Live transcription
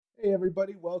Hey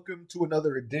everybody, welcome to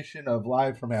another edition of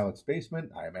Live from Alec's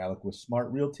Basement. I am Alec with Smart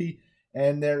Realty,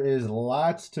 and there is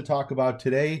lots to talk about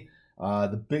today.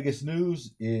 The biggest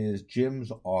news is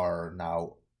gyms are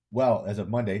now, well, as of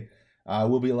Monday,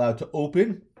 will be allowed to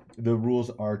open. The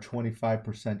rules are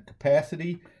 25%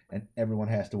 capacity, and everyone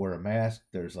has to wear a mask.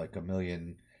 There's like a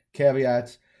million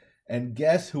caveats. And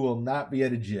guess who will not be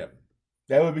at a gym?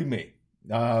 That would be me.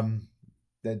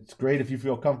 That's great if you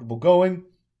feel comfortable going.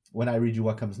 When I read you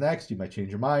what comes next, you might change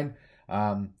your mind.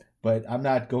 But I'm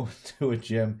not going to a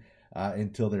gym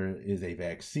until there is a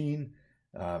vaccine.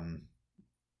 Um,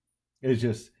 it's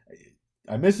just,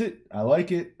 I miss it. I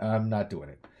like it. I'm not doing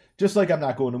it. Just like I'm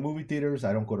not going to movie theaters.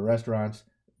 I don't go to restaurants.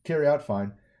 Carry out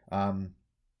fine. And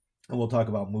we'll talk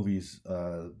about movies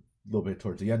a little bit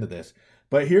towards the end of this.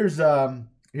 But here's how I'm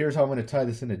going to tie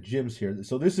this into gyms here.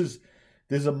 So this is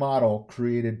a model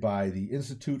created by the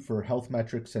Institute for Health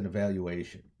Metrics and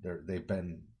Evaluation. They've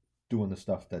been doing the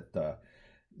stuff that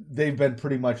they've been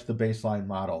pretty much the baseline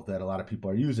model that a lot of people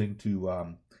are using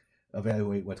to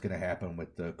evaluate what's going to happen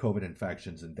with the COVID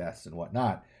infections and deaths and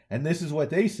whatnot. And this is what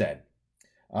they said.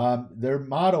 Their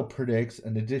model predicts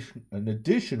an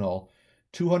additional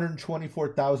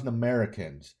 224,000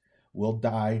 Americans will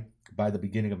die by the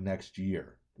beginning of next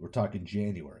year. We're talking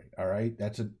January, all right?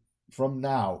 From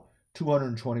now,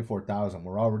 224,000.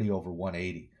 We're already over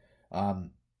 180.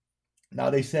 Now,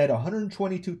 they said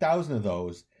 122,000 of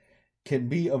those can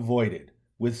be avoided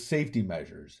with safety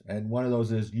measures, and one of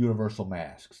those is universal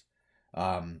masks.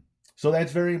 So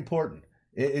that's very important.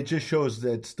 It just shows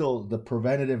that still the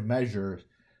preventative measure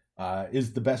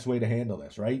is the best way to handle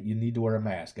this, right? You need to wear a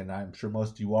mask, and I'm sure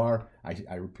most of you are.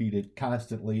 I repeat it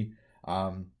constantly,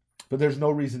 but there's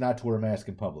no reason not to wear a mask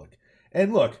in public.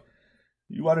 And look,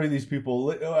 you want to be these people,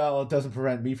 well, it doesn't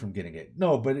prevent me from getting it.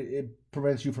 No, but it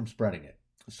prevents you from spreading it.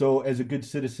 So, as a good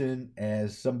citizen,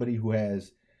 as somebody who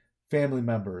has family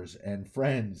members and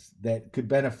friends that could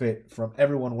benefit from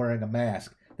everyone wearing a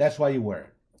mask, that's why you wear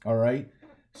it. All right.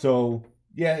 So,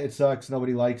 yeah, it sucks.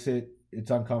 Nobody likes it. It's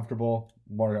uncomfortable,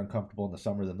 more uncomfortable in the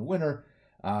summer than the winter.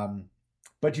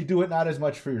 But you do it not as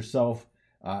much for yourself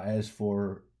as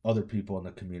for other people in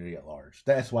the community at large.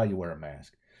 That's why you wear a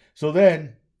mask. So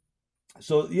they're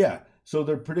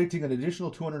predicting an additional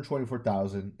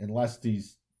 224,000 unless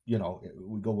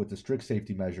we go with the strict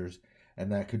safety measures,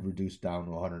 and that could reduce down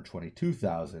to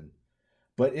 122,000.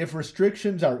 But if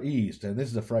restrictions are eased, and this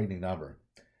is a frightening number,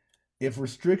 if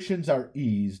restrictions are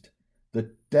eased,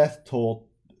 the death toll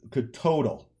could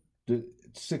total to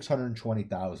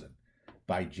 620,000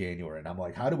 by January. And I'm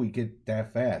like, how do we get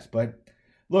that fast? But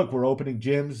look, we're opening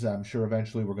gyms. I'm sure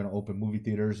eventually we're going to open movie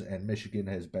theaters, and Michigan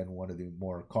has been one of the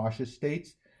more cautious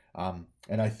states.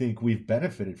 And I think we've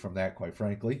benefited from that, quite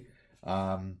frankly.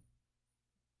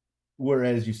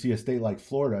 Whereas you see a state like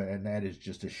Florida, and that is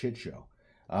just a shit show.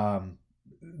 And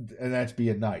that's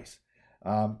being nice.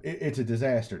 It's a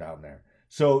disaster down there.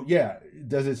 So, yeah,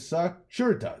 does it suck?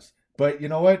 Sure it does. But you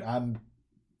know what?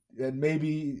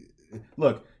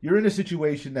 Look, you're in a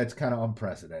situation that's kind of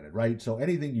unprecedented, right? So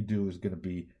anything you do is going to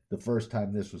be the first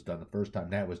time this was done, the first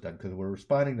time that was done, because we're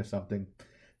responding to something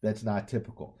that's not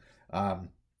typical.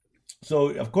 So,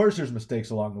 of course, there's mistakes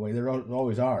along the way. There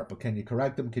always are. But can you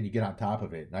correct them? Can you get on top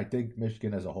of it? And I think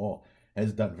Michigan as a whole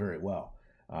has done very well.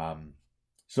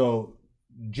 So,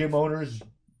 gym owners,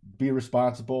 be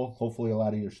responsible. Hopefully, a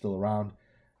lot of you are still around.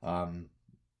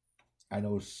 I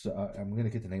know I'm going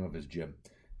to get the name of his gym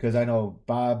because I know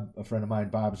Bob, a friend of mine,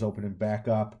 Bob's opening back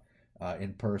up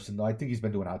in person. I think he's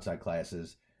been doing outside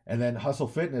classes. And then Hustle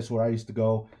Fitness, where I used to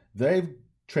go, they've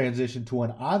transitioned to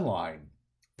an online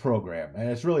program, and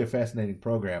it's really a fascinating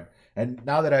program. And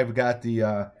now that I've got and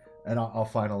I'll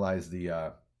finalize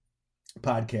the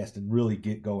podcast and really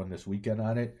get going this weekend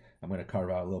on it. I'm going to carve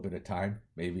out a little bit of time,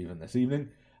 maybe even this evening,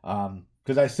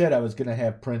 because I said I was going to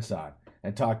have Prince on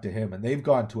and talk to him, and they've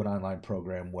gone to an online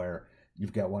program where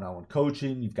you've got one-on-one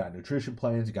coaching, you've got nutrition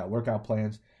plans, you've got workout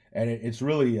plans, and it's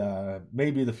really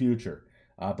maybe the future,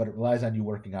 but it relies on you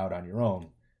working out on your own,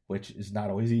 which is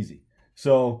not always easy.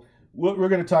 So we're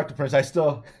going to talk to Prince. I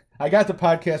got the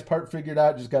podcast part figured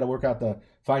out, just got to work out the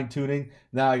fine-tuning.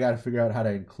 Now I got to figure out how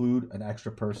to include an extra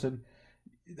person.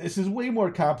 This is way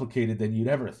more complicated than you'd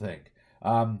ever think.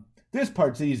 This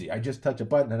part's easy. I just touch a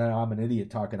button and I'm an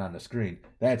idiot talking on the screen.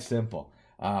 That's simple.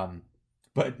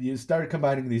 But you start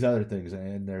combining these other things,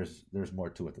 and there's more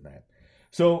to it than that.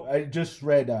 So I just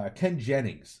read Ken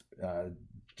Jennings,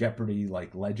 Jeopardy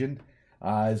legend,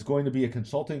 is going to be a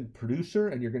consulting producer,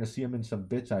 and you're going to see him in some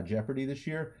bits on Jeopardy this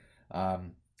year.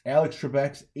 Alex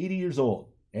Trebek's 80 years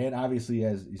old, and obviously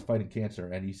he's fighting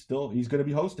cancer, and he's going to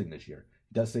be hosting this year.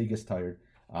 He does say he gets tired.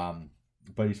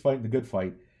 but he's fighting the good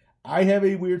fight. I have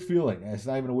a weird feeling. It's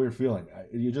not even a weird feeling.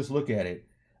 You just look at it.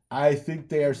 I think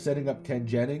they are setting up Ken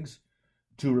Jennings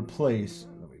to replace.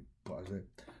 Let me pause it.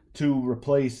 To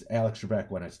replace Alex Trebek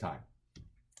when it's time.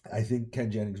 I think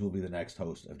Ken Jennings will be the next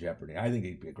host of Jeopardy. I think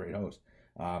he'd be a great host.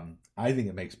 I think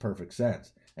it makes perfect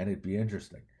sense, and it'd be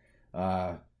interesting.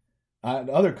 Other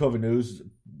COVID news,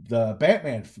 the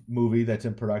Batman movie that's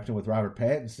in production with Robert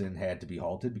Pattinson had to be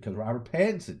halted because Robert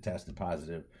Pattinson tested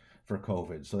positive for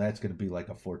COVID. So that's going to be like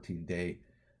a 14-day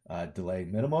delay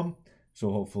minimum.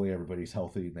 So hopefully everybody's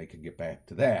healthy and they can get back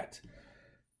to that.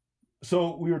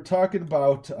 So we were talking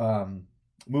about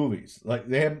movies. Like,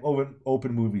 they haven't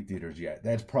open movie theaters yet.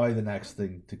 That's probably the next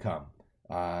thing to come.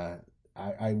 I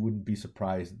wouldn't be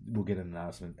surprised. We'll get an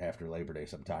announcement after Labor Day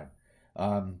sometime.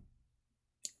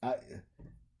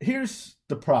 Here's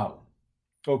the problem,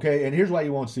 okay? And here's why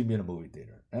you won't see me in a movie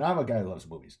theater. And I'm a guy who loves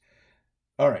movies.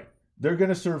 All right, they're going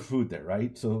to serve food there,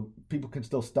 right? So people can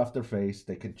still stuff their face.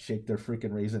 They can shake their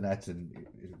freaking Raisinets and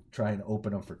try and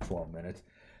open them for 12 minutes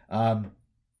and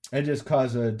just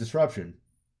cause a disruption.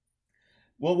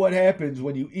 Well, what happens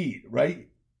when you eat, right?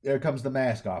 There comes the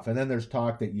mask off. And then there's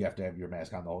talk that you have to have your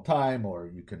mask on the whole time, or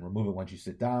you can remove it once you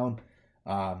sit down.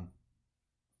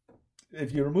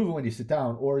 If you remove it when you sit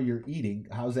down or you're eating,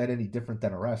 how's that any different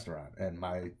than a restaurant? And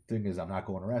my thing is, I'm not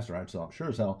going to a restaurant, so I'm sure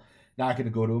as hell not going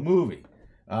to go to a movie.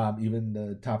 Even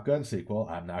the Top Gun sequel,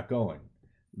 I'm not going.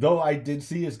 Though I did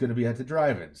see it's going to be at the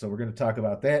drive-in, so we're going to talk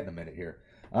about that in a minute here.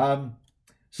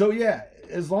 So yeah,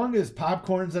 as long as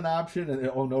popcorn's an option, and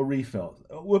no refills,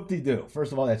 whoop-de-doo.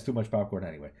 First of all, that's too much popcorn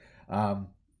anyway.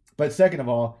 But second of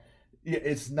all,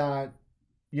 it's not.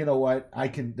 You know what?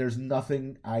 There's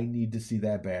nothing I need to see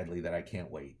that badly that I can't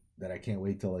wait. That I can't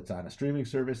wait till it's on a streaming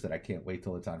service. That I can't wait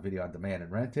till it's on video on demand and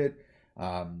rent it.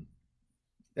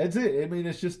 That's it. I mean,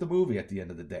 it's just a movie at the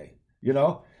end of the day, you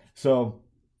know? So,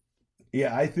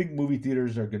 yeah, I think movie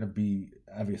theaters are going to be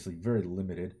obviously very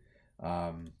limited.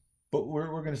 But we're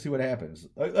going to see what happens.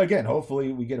 Again,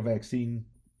 hopefully we get a vaccine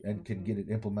and can get it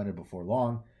implemented before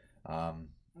long. And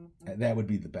that would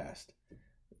be the best.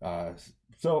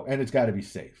 And it's got to be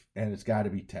safe, and it's got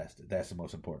to be tested. That's the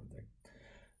most important thing.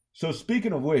 So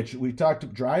speaking of which, we talked to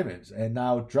drive-ins, and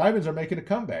now drive-ins are making a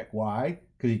comeback. Why?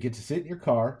 Because you get to sit in your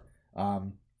car,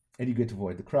 and you get to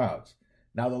avoid the crowds.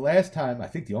 Now, the last time, I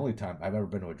think the only time I've ever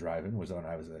been to a drive-in was when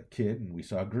I was a kid, and we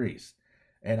saw Grease.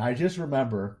 And I just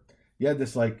remember you had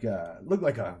this, looked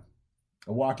like a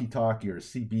walkie-talkie or a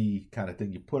CB kind of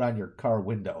thing you put on your car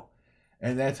window,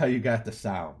 and that's how you got the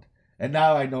sound. And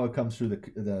now I know it comes through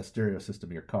the stereo system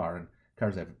of your car, and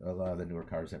a lot of the newer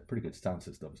cars have pretty good sound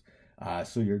systems.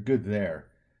 So you're good there.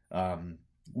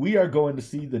 We are going to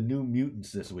see the New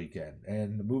Mutants this weekend,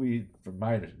 and the movie, from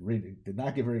my reading, did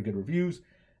not get very good reviews.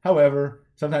 However,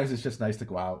 sometimes it's just nice to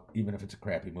go out, even if it's a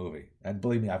crappy movie. And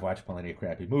believe me, I've watched plenty of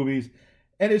crappy movies,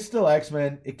 and it's still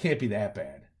X-Men. It can't be that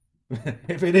bad.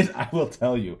 If it is, I will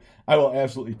tell you. I will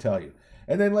absolutely tell you.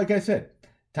 And then, like I said,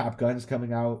 Top Gun's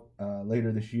coming out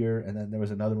later this year, and then there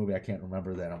was another movie I can't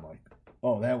remember that I'm like,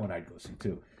 oh, that one I'd go see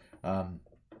too.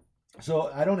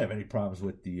 So I don't have any problems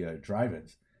with the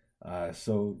drive-ins.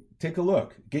 So take a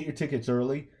look. Get your tickets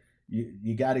early.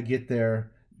 You got to get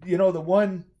there. You know, the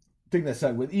one thing that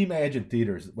said with Imagine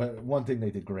Theaters, one thing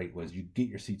they did great was you get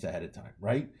your seats ahead of time,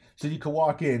 right? So you can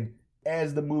walk in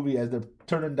as they're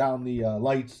turning down the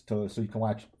lights so you can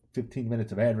watch 15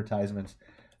 minutes of advertisements.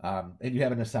 And you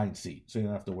have an assigned seat, so you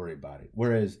don't have to worry about it.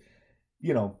 Whereas,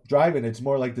 driving, it's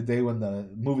more like the day when the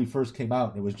movie first came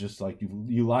out. It was just like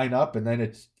you line up, and then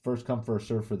it's first come, first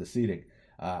serve for the seating.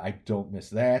 I don't miss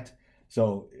that.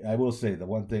 So I will say the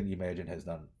one thing Imagine has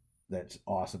done that's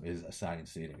awesome is assigned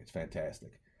seating. It's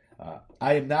fantastic.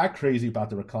 I am not crazy about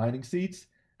the reclining seats.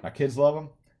 My kids love them.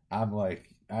 I'm like,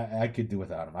 I could do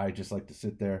without them. I just like to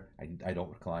sit there. I don't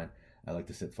recline. I like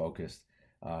to sit focused.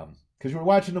 Because we're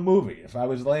watching a movie. If I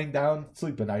was laying down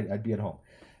sleeping, I'd be at home.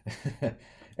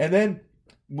 And then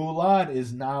Mulan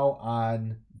is now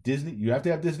on Disney. You have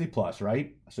to have Disney Plus,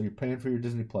 right? So you're paying for your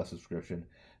Disney Plus subscription.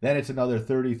 Then it's another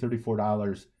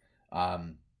 $34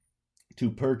 to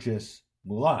purchase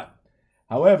Mulan.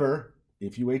 However,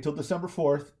 if you wait till December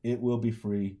 4th, it will be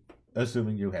free,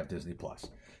 assuming you have Disney Plus.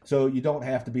 So you don't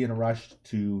have to be in a rush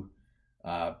to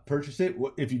purchase it.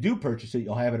 If you do purchase it,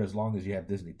 you'll have it as long as you have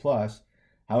Disney Plus.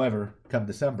 However, come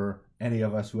December, any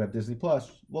of us who have Disney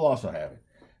Plus will also have it.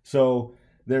 So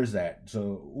there's that.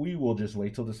 So we will just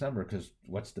wait till December because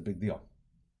what's the big deal?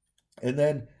 And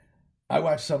then I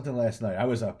watched something last night. I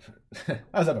was up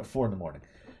at 4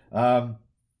 a.m.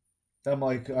 I'm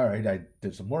like, all right, I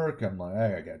did some work. I'm like,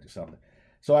 I got to do something.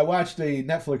 So I watched a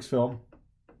Netflix film.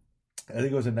 I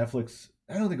think it was a Netflix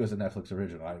I don't think it was a Netflix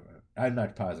original. I'm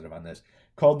not positive on this.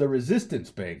 Called The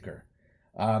Resistance Banker,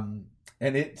 and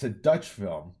it's a Dutch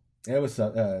film. It was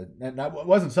and it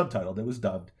wasn't subtitled. It was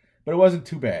dubbed, but it wasn't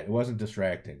too bad. It wasn't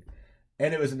distracting,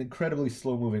 and it was an incredibly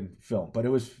slow moving film. But it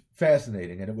was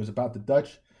fascinating, and it was about the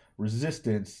Dutch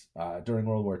resistance during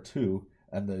World War II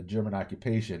and the German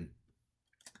occupation.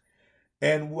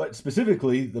 And what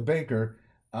specifically the banker,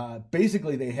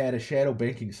 basically they had a shadow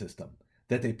banking system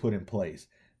that they put in place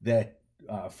that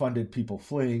funded people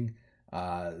fleeing,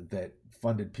 that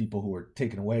funded people who were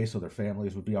taken away so their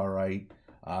families would be all right,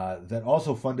 that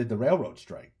also funded the railroad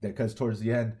strike. Because towards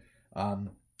the end,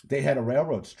 they had a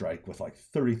railroad strike with like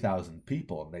 30,000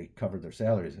 people, and they covered their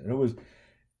salaries. And it was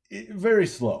very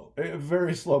slow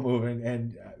moving.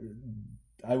 And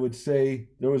I would say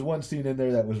there was one scene in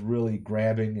there that was really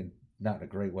grabbing, and not in a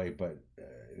great way, but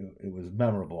it was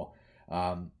memorable.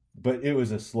 But it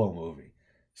was a slow movie.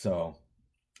 So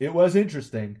it was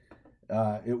interesting.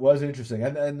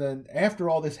 And then after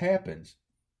all this happens,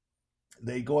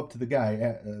 they go up to the guy,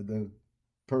 the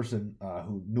person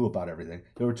who knew about everything.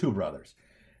 There were two brothers.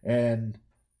 And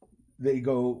they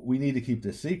go, "We need to keep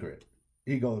this secret."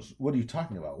 He goes, "What are you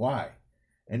talking about? Why?"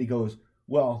 And he goes,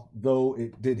 "Well, though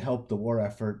it did help the war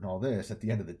effort and all this, at the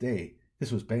end of the day,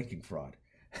 this was banking fraud."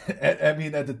 I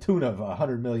mean, at the tune of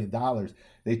 $100 million,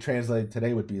 they translated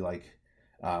today would be like,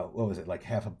 what was it, like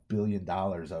 $500 million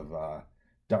of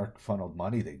dark funneled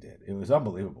money they did. It was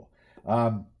unbelievable.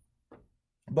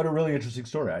 But a really interesting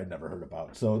story I had never heard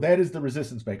about. So that is The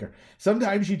Resistance Banker.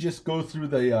 Sometimes you just go through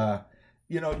the,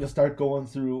 you'll start going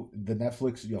through the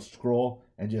Netflix, you'll scroll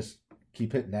and just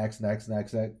keep hitting next.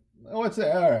 Oh, what's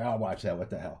that? All right, I'll watch that. What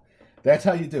the hell? That's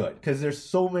how you do it. Because there's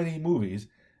so many movies,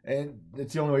 and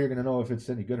it's the only way you're going to know if it's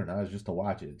any good or not is just to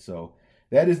watch it. So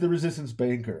that is The Resistance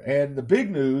Banker. And the big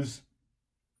news,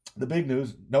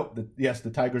 yes,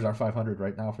 the Tigers are 500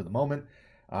 right now for the moment.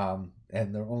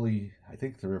 And they're only, I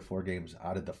think, 3 or 4 games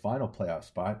out of the final playoff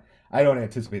spot. I don't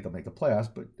anticipate they'll make the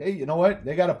playoffs, but hey, you know what?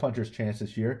 They got a puncher's chance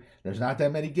this year. There's not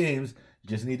that many games. You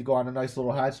just need to go on a nice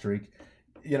little hot streak.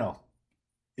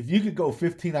 If you could go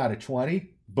 15 out of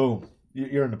 20, boom,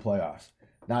 you're in the playoffs.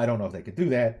 Now, I don't know if they could do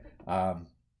that,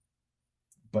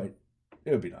 but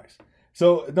it would be nice.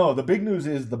 So, no, the big news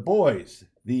is The Boys,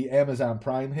 the Amazon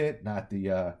Prime hit, not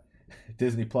the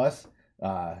Disney Plus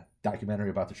documentary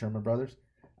about the Sherman Brothers.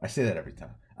 I say that every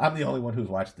time. I'm the only one who's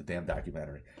watched the damn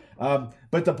documentary.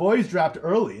 But The Boys dropped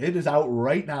early. It is out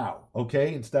right now,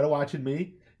 okay? Instead of watching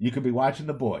me, you could be watching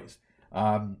The Boys.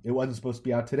 It wasn't supposed to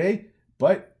be out today,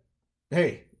 but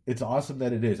hey, it's awesome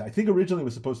that it is. I think originally it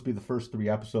was supposed to be the first 3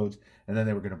 episodes, and then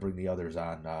they were going to bring the others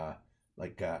on, I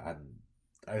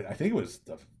think it was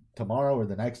tomorrow or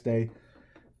the next day,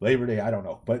 Labor Day, I don't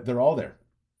know. But they're all there.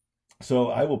 So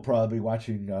I will probably be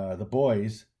watching The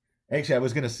Boys. Actually, I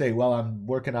was going to say, well, I'm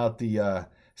working out the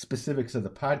specifics of the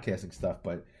podcasting stuff,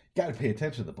 but got to pay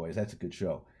attention to The Boys. That's a good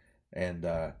show. And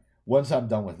once I'm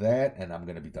done with that, and I'm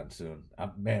going to be done soon, I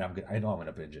know I'm going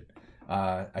to binge it.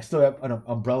 I still have an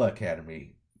Umbrella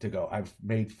Academy to go. I've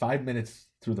made 5 minutes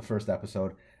through the first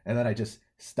episode, and then I just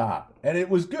stopped. And it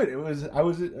was good.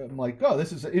 I'm like, oh,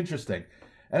 this is interesting.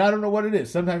 And I don't know what it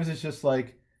is. Sometimes it's just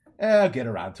like, I'll get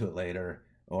around to it later.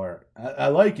 Or I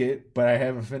like it, but I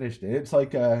haven't finished it. It's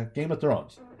like Game of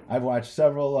Thrones. I've watched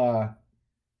several.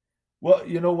 Well,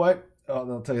 you know what?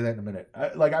 I'll tell you that in a minute.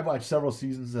 I've watched several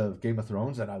seasons of Game of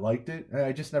Thrones, and I liked it, and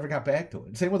I just never got back to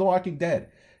it. Same with The Walking Dead.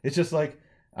 It's just like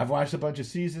I've watched a bunch of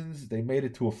seasons. They made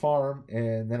it to a farm,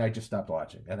 and then I just stopped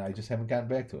watching, and I just haven't gotten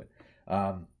back to it.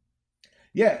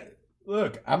 Yeah.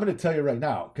 Look, I'm going to tell you right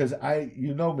now, because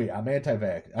you know me, I'm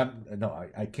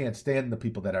anti-vax. I can't stand the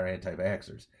people that are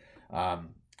anti-vaxxers.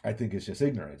 I think it's just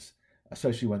ignorance,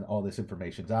 especially when all this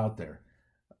information's out there.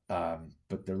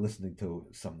 But they're listening to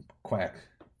some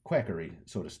quackery,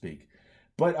 so to speak.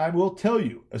 But I will tell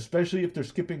you, especially if they're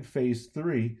skipping phase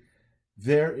 3,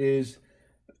 there is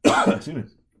excuse me,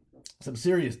 some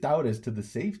serious doubt as to the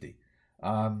safety.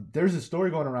 There's a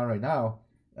story going around right now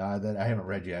that I haven't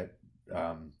read yet.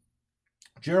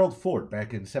 Gerald Ford,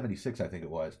 back in '76, I think it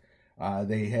was,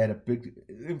 they had a big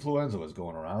influenza was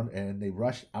going around, and they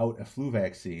rushed out a flu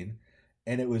vaccine,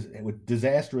 and it was with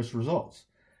disastrous results.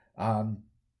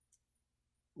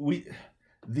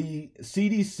 The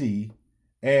CDC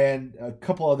and a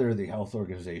couple other of the health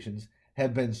organizations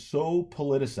have been so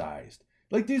politicized.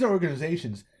 Like, these are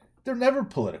organizations, they're never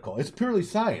political. It's purely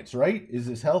science, right? Is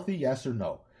this healthy? Yes or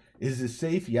no. Is this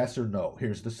safe? Yes or no.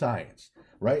 Here's the science,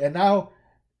 right? And now,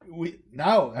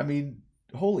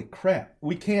 holy crap,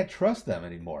 we can't trust them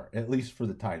anymore, at least for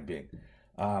the time being.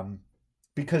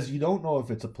 Because you don't know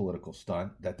if it's a political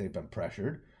stunt that they've been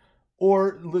pressured,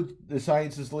 or the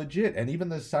science is legit. And even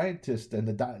the scientists and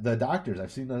the doctors,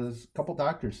 I've seen a couple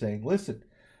doctors saying, listen,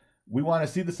 we want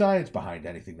to see the science behind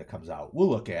anything that comes out. We'll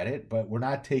look at it, but we're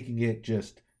not taking it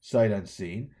just sight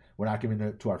unseen. We're not giving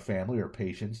it to our family or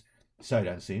patients sight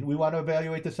unseen. We want to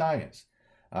evaluate the science.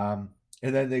 And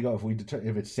then they go,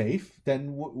 if it's safe,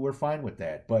 then we're fine with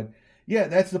that. But yeah,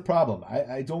 that's the problem.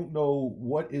 I don't know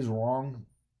what is wrong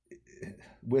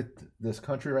with this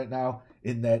country right now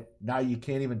in that now you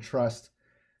can't even trust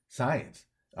science.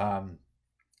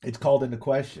 It's called into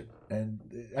question.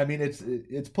 And I mean,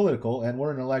 it's political and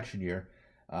we're in an election year.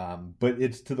 But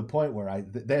it's to the point where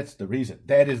that's the reason.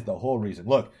 That is the whole reason.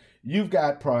 Look, you've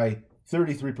got probably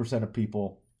 33% of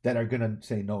people that are going to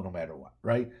say no matter what,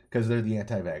 right? Because they're the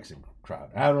anti-vaccine crowd.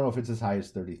 I don't know if it's as high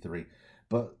as 33,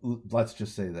 but let's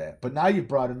just say that. But now you've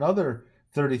brought another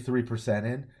 33%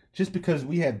 in just because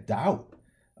we have doubt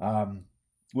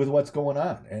with what's going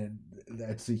on. And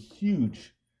that's a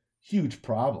huge, huge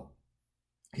problem,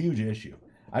 huge issue.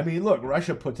 I mean, look,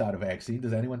 Russia puts out a vaccine.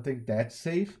 Does anyone think that's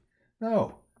safe?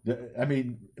 No. I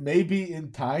mean, maybe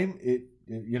in time,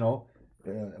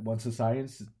 once the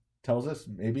science tells us,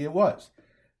 maybe it was.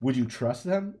 Would you trust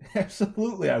them?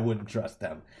 Absolutely, I wouldn't trust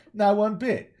them. Not one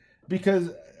bit.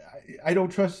 Because I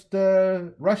don't trust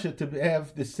Russia to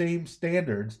have the same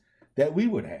standards that we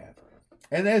would have.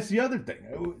 And that's the other thing.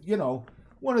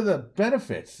 One of the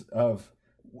benefits of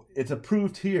it's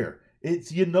approved here,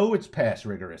 it's passed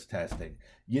rigorous testing.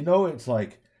 It's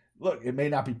like, look, it may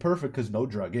not be perfect because no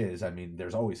drug is. I mean,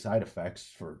 there's always side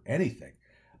effects for anything.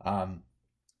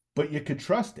 But you could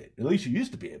trust it. At least you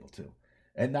used to be able to.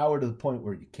 And now we're to the point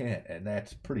where you can't, and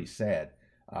that's pretty sad.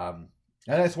 And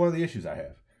that's one of the issues I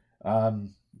have.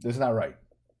 It's not right.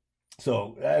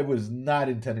 So I was not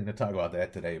intending to talk about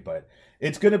that today, but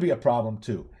it's going to be a problem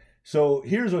too. So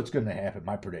here's what's going to happen,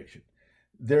 my prediction.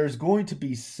 There's going to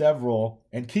be several,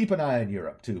 and keep an eye on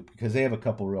Europe too, because they have a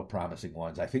couple real promising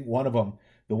ones. I think one of them,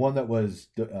 the one that was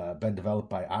been developed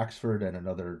by Oxford and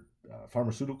another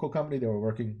pharmaceutical company, they were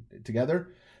working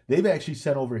together. They've actually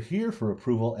sent over here for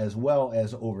approval as well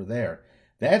as over there.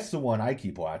 That's the one I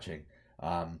keep watching.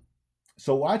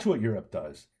 So watch what Europe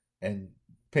does and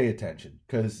pay attention,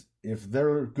 because if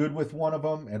they're good with one of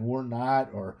them and we're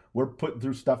not, or we're putting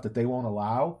through stuff that they won't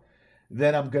allow,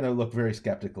 then I'm going to look very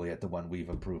skeptically at the one we've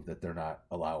approved that they're not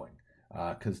allowing.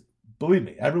 Because believe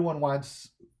me, everyone wants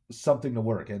something to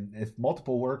work. And if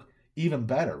multiple work, even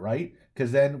better, right?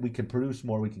 Because then we can produce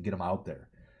more, we can get them out there.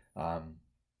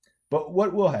 But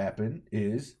what will happen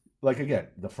is, like, again,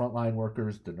 the frontline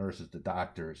workers, the nurses, the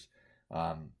doctors,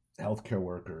 healthcare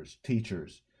workers,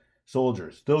 teachers,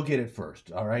 soldiers, they'll get it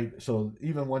first, all right? So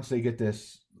even once they get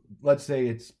this, let's say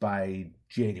it's by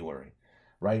January,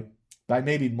 right? By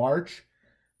maybe March,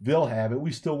 they'll have it.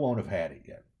 We still won't have had it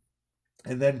yet.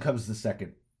 And then comes the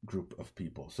second group of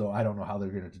people. So I don't know how they're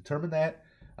going to determine that.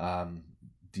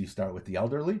 Do you start with the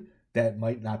elderly? That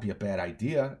might not be a bad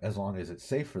idea as long as it's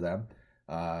safe for them.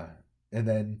 And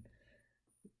then,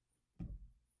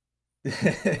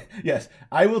 yes,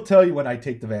 I will tell you when I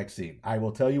take the vaccine. I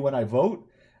will tell you when I vote.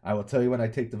 I will tell you when I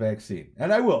take the vaccine.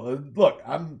 And I will. Look,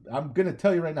 I'm going to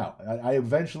tell you right now. I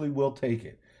eventually will take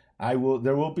it.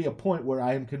 There will be a point where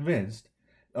I am convinced,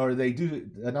 or they do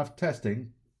enough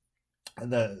testing,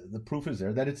 and the proof is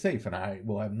there that it's safe, and I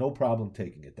will have no problem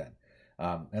taking it then.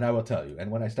 And I will tell you. And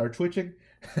when I start twitching,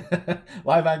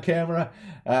 live on camera,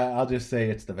 I'll just say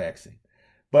it's the vaccine.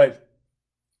 But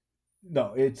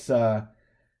no, it's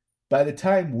by the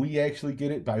time we actually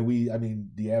get it, by we, I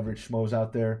mean the average schmoes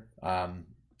out there,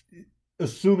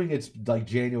 assuming it's like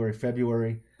January,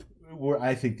 February, where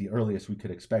I think the earliest we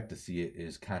could expect to see it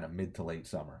is kind of mid to late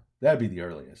summer. That'd be the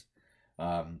earliest.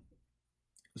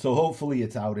 So hopefully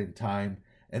it's out in time.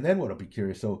 And then what I'll be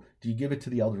curious, so do you give it to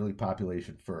the elderly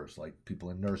population first, like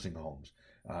people in nursing homes?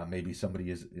 Maybe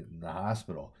somebody is in the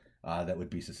hospital that would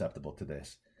be susceptible to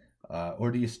this.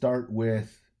 Or do you start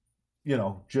with,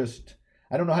 just,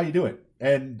 I don't know how you do it.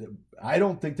 And I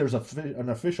don't think there's an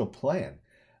official plan.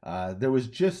 There was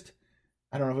just,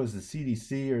 I don't know if it was the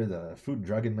CDC or the Food and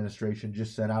Drug Administration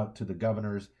just sent out to the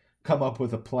governors, come up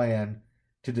with a plan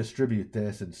to distribute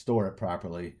this and store it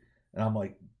properly. And I'm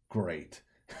like, great.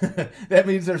 That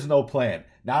means there's no plan.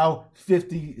 Now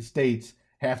 50 states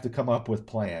have to come up with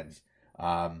plans.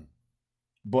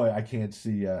 Boy, I can't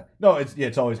see. No,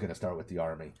 it's always going to start with the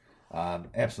Army.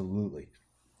 Absolutely.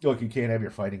 Look, you can't have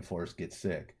your fighting force get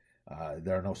sick.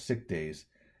 There are no sick days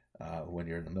when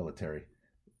you're in the military.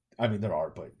 I mean, there are,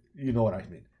 but you know what I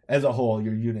mean. As a whole,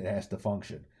 your unit has to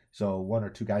function. So one or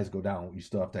two guys go down, you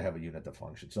still have to have a unit to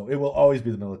function. So it will always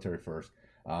be the military first.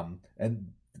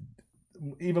 And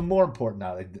even more important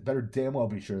now. They better damn well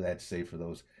be sure that's safe for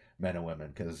those men and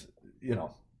women because,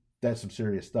 that's some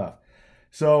serious stuff.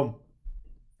 So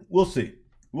we'll see.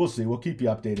 We'll see. We'll keep you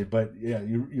updated. But yeah,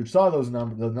 you saw those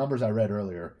numbers. The numbers I read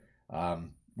earlier.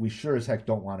 We sure as heck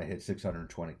don't want to hit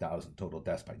 620,000 total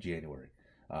deaths by January.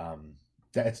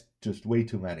 That's just way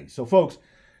too many. So, folks,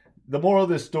 the moral of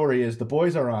this story is the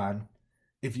boys are on.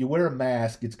 If you wear a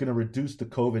mask, it's going to reduce the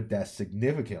COVID deaths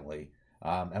significantly.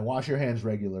 And wash your hands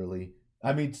regularly.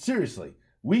 I mean, seriously,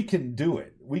 we can do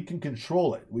it. We can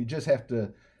control it. We just have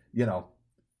to, you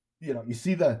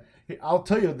see I'll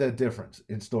tell you the difference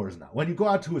in stores now. When you go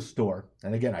out to a store,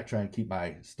 and again, I try and keep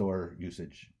my store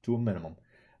usage to a minimum.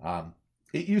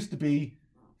 It used to be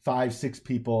 5-6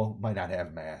 people might not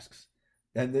have masks.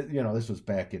 And, this was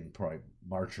back in probably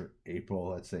March or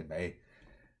April, let's say May.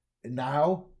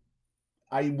 Now,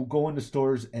 I will go into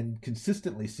stores and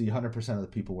consistently see 100% of the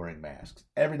people wearing masks.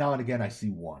 Every now and again, I see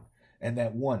one. And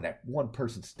that one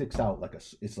person sticks out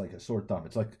it's like a sore thumb.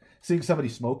 It's like seeing somebody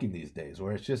smoking these days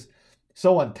where it's just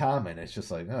so uncommon. It's just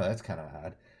like, oh, that's kind of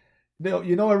odd.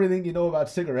 You know everything you know about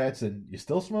cigarettes and you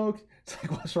still smoke? It's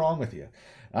like, what's wrong with you?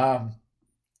 I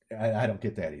don't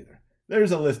get that either.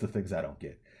 There's a list of things I don't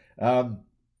get.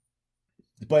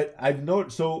 But I've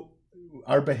noticed, so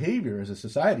our behavior as a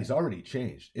society has already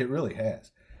changed. It really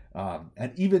has.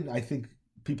 And even I think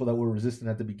people that were resistant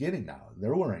at the beginning now,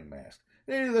 they're wearing masks.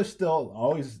 There's still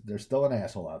an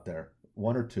asshole out there,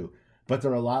 one or two, but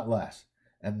they're a lot less.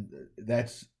 And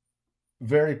that's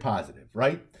very positive,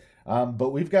 right?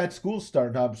 But we've got schools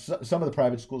starting up. Some of the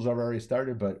private schools have already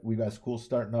started, but we've got schools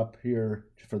starting up here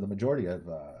for the majority of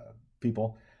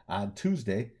people on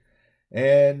Tuesday.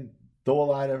 And though a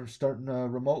lot are starting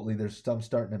remotely, there's some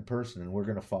starting in person, and we're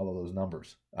going to follow those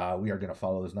numbers. We are going to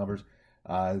follow those numbers.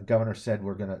 The governor said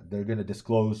they're going to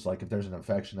disclose like if there's an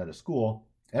infection at a school,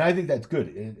 and I think that's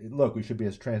good. Look, we should be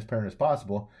as transparent as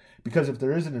possible because if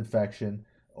there is an infection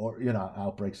or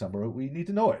outbreak somewhere, we need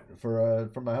to know it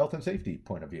from a health and safety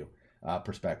point of view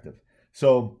perspective.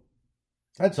 So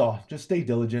that's all. Just stay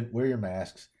diligent. Wear your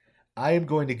masks. I am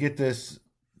going to get this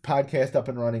podcast up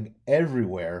and running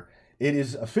everywhere. It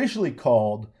is officially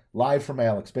called Live from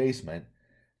Alec's Basement,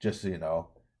 just so you know.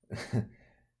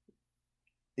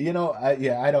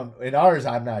 I don't. In ours,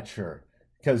 I'm not sure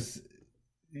because,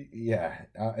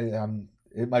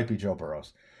 it might be Joe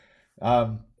Burrows.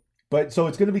 But so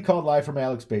it's going to be called Live from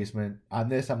Alec's Basement. On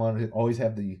this, I'm going to always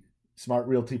have the Smart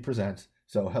Realty Presents.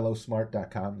 So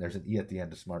hellosmart.com. There's an E at the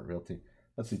end of Smart Realty.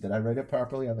 Let's see. Did I write it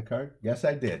properly on the card? Yes,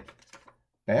 I did.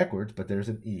 Backwards, but there's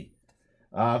an E.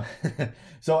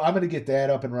 So I'm going to get that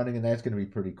up and running, and that's going to be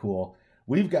pretty cool.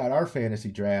 We've got our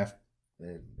fantasy draft.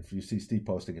 If you see Steve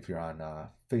posting, if you're on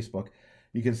Facebook,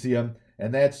 you can see them.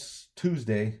 And that's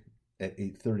Tuesday at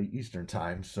 8:30 Eastern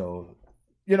time. So,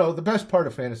 the best part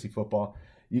of fantasy football,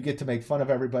 you get to make fun of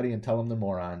everybody and tell them they're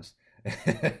morons.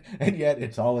 And yet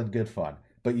it's all in good fun.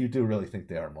 But you do really think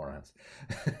they are morons.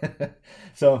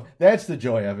 So that's the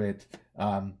joy of it.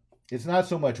 It's not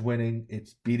so much winning,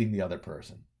 it's beating the other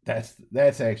person.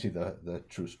 That's actually the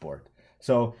true sport.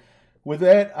 So with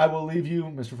that, I will leave you,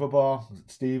 Mr. Football.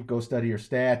 Steve, go study your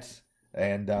stats.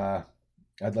 And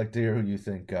I'd like to hear who you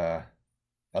think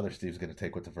other Steve's going to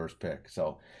take with the first pick.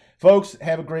 So, folks,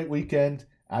 have a great weekend.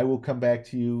 I will come back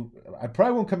to you. I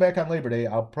probably won't come back on Labor Day.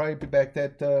 I'll probably be back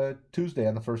that Tuesday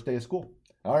on the first day of school.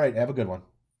 All right, have a good one.